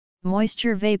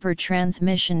Moisture vapor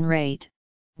transmission rate,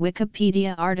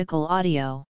 Wikipedia article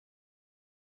audio.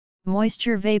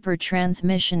 Moisture vapor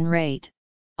transmission rate,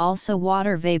 also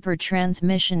water vapor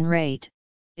transmission rate,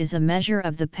 is a measure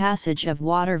of the passage of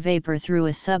water vapor through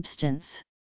a substance.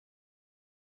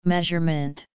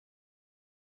 Measurement.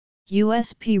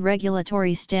 USP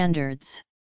regulatory standards.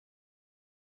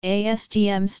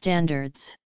 ASTM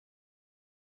standards.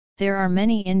 There are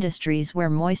many industries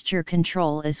where moisture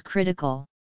control is critical.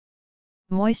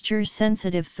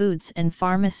 Moisture-sensitive foods and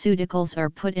pharmaceuticals are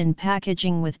put in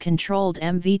packaging with controlled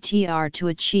MVTR to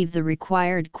achieve the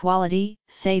required quality,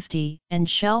 safety, and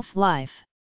shelf life.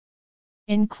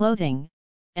 In clothing,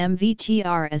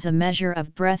 MVTR as a measure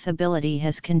of breathability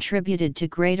has contributed to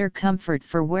greater comfort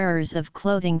for wearers of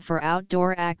clothing for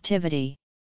outdoor activity.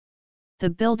 The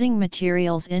building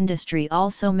materials industry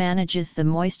also manages the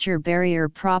moisture barrier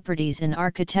properties in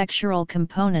architectural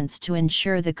components to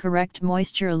ensure the correct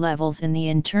moisture levels in the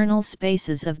internal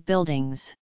spaces of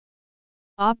buildings.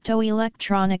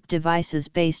 Optoelectronic devices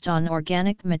based on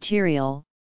organic material,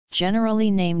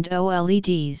 generally named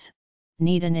OLEDs,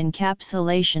 need an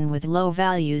encapsulation with low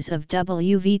values of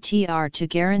WVTR to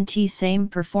guarantee same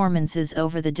performances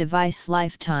over the device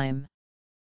lifetime.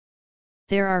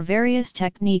 There are various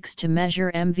techniques to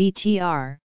measure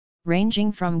MVTR,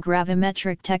 ranging from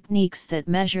gravimetric techniques that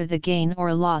measure the gain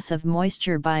or loss of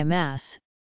moisture by mass,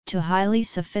 to highly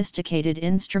sophisticated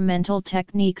instrumental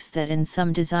techniques that in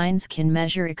some designs can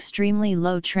measure extremely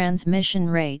low transmission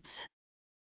rates.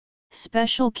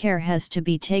 Special care has to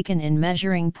be taken in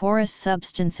measuring porous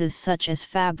substances such as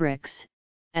fabrics,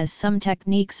 as some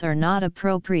techniques are not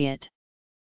appropriate.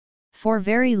 For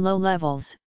very low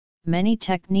levels, many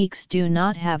techniques do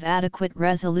not have adequate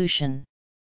resolution.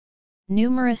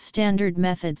 Numerous standard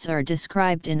methods are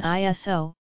described in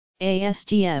ISO,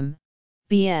 ASTM,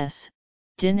 BS,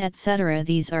 DIN etc.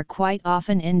 These are quite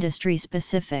often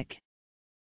industry-specific.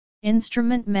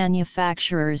 Instrument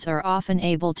manufacturers are often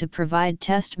able to provide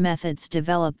test methods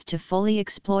developed to fully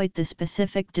exploit the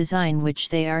specific design which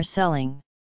they are selling.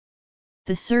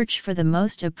 The search for the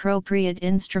most appropriate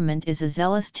instrument is a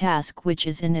zealous task which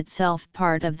is in itself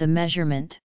part of the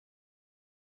measurement.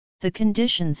 The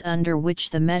conditions under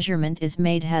which the measurement is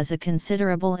made has a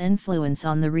considerable influence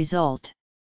on the result.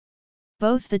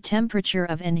 Both the temperature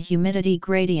of and humidity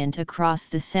gradient across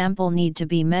the sample need to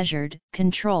be measured,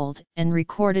 controlled, and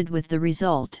recorded with the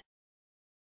result.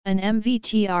 An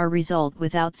MVTR result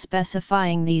without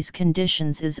specifying these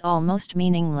conditions is almost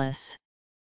meaningless.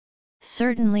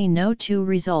 Certainly no two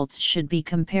results should be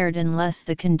compared unless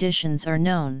the conditions are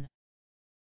known.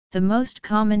 The most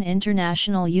common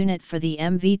international unit for the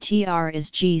MVTR is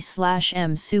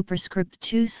G/m superscript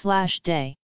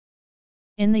 2/day.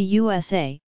 In the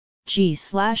USA,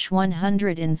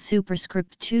 G/100 in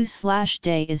superscript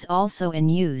 2/day is also in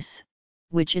use,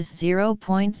 which is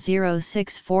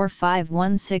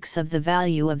 0.064516 of the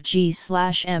value of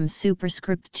G/m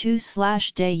superscript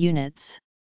 2/day units.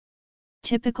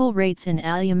 Typical rates in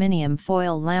aluminium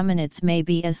foil laminates may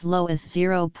be as low as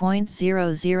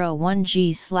 0.001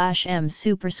 G/m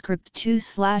superscript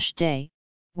 2/day,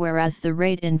 whereas the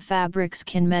rate in fabrics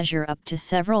can measure up to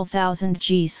several thousand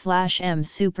G/m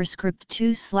superscript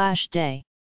 2/day.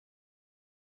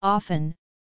 Often,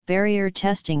 barrier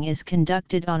testing is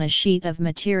conducted on a sheet of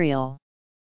material.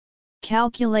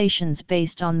 Calculations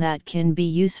based on that can be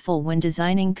useful when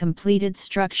designing completed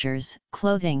structures,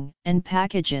 clothing, and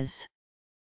packages.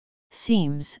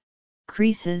 Seams,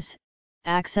 creases,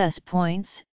 access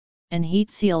points, and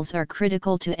heat seals are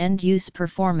critical to end-use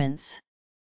performance.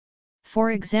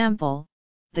 For example,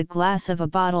 the glass of a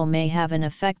bottle may have an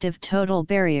effective total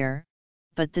barrier,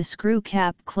 but the screw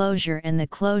cap closure and the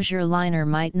closure liner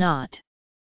might not.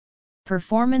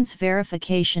 Performance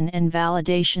verification and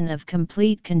validation of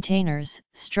complete containers,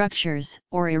 structures,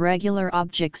 or irregular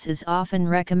objects is often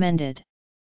recommended.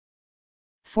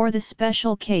 For the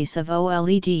special case of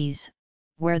OLEDs,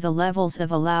 where the levels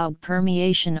of allowed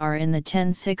permeation are in the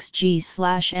 10.6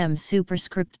 G/m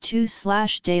superscript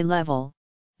 2/day level,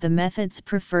 the methods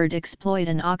preferred exploit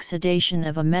an oxidation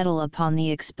of a metal upon the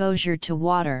exposure to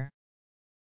water.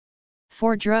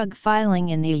 For drug filing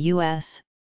in the US,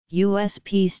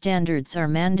 USP standards are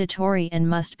mandatory and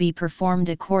must be performed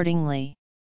accordingly.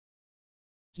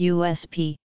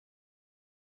 USP